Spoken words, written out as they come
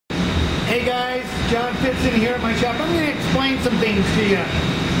Hey guys, John Fitson here at my shop. I'm going to explain some things to you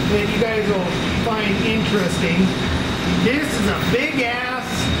that you guys will find interesting. This is a big ass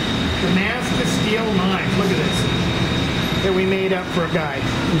Damascus steel knife. Look at this. That we made up for a guy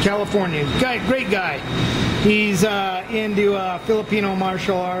in California. Great guy. He's into Filipino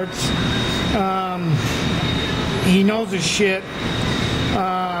martial arts. He knows his shit.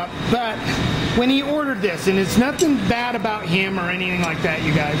 But when he ordered this, and it's nothing bad about him or anything like that,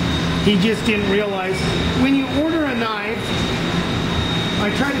 you guys. He just didn't realize when you order a knife,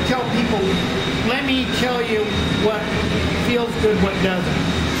 I try to tell people, let me tell you what feels good, what doesn't.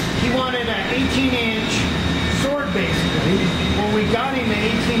 He wanted an 18-inch sword, basically. When we got him an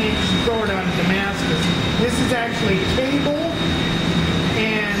 18-inch sword out of Damascus, this is actually cable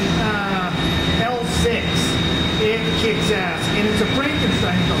and L6. It kicks ass, and it's a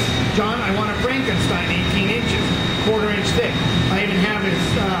Frankenstein. He goes, John, I want a Frankenstein, 18 inches, quarter-inch thick. I even have his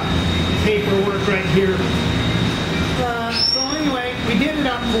paperwork right here. So anyway, we did it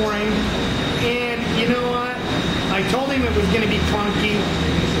up for him, and you know what? I told him it was going to be clunky,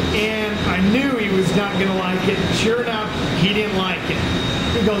 and I knew he was not going to like it. Sure enough, he didn't like it.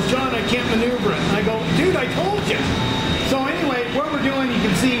 He goes, John, I can't maneuver it. I go, dude, I told you. So anyway, what we're doing, you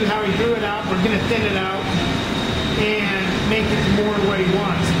can see how he drew it out. We're going to thin it out and make it more what he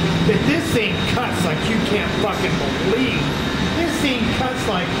wants. But this thing cuts like you can't fucking believe. This thing cuts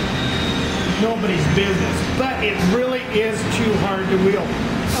like nobody's business. But it really is too hard to wield.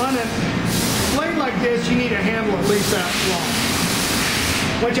 On a blade like this, you need a handle at least that long.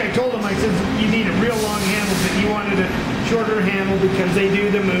 Which I told him, I said, you need a real long handle, but he wanted a shorter handle because they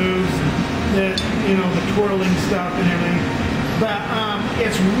do the moves, the twirling stuff and everything. But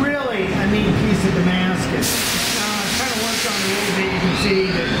it's really a neat piece of Damascus. Kind of worked on it a little bit. You can see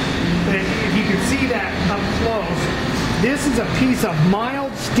that if you can see that up close, this is a piece of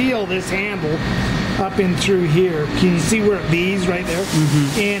mild steel, this handle, up in through here. Can you see where it bees right there?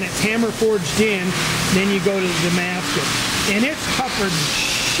 Mm-hmm. And it's hammer forged in. Then you go to the Damascus. And it's tougher than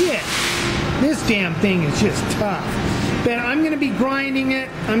shit. This damn thing is just tough. But I'm going to be grinding it.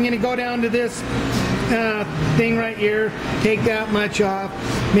 I'm going to go down to this thing right here, take that much off,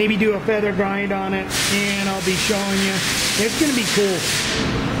 maybe do a feather grind on it, and I'll be showing you. It's going to be cool.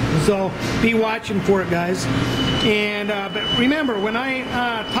 So be watching for it, guys. And but remember, when I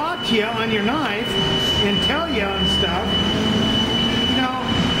talk to you on your knife and tell you on stuff,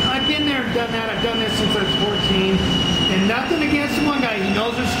 I've been there, done that. I've done this since I was 14. And nothing against the one guy. He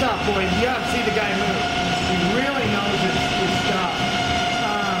knows his stuff, boy. You have to see the guy move. He really knows his stuff.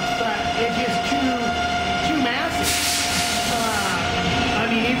 But it's just too massive. I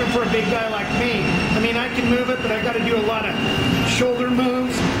mean, even for a big guy like me. I mean, I can move it, but I got to do a lot of shoulder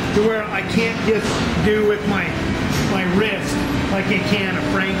moves to where I can't just do with my wrist like you can a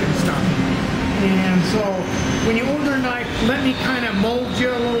Frankenstein. And so when you order a knife, let me kind of mold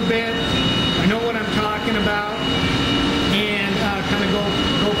you a little bit. I know what I'm talking about, and kind of go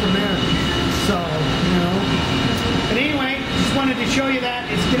from there. So, But anyway, just wanted to show you that.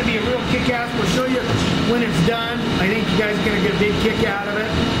 It's going to be a real kick-ass. We'll show you when it's done. I think you guys are going to get a big kick out of it.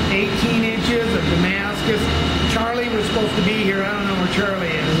 18 inches of Damascus. Charlie was supposed to be here. I don't know where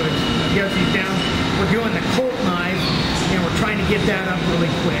Charlie is. I guess he's down. We're doing the Colt knife, and we're trying to get that up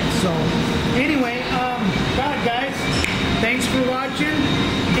really quick. So, anyway, God, guys, thanks for watching.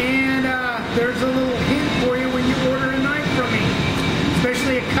 And there's a little hint for you when you order a knife from me,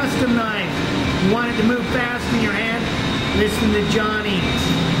 especially a custom knife. You want it to move fast in your hand? Listen to Johnny.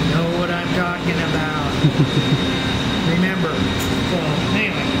 You know what I'm talking about. Remember. So,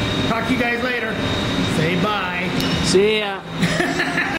 anyway, talk to you guys later. Say bye. See ya.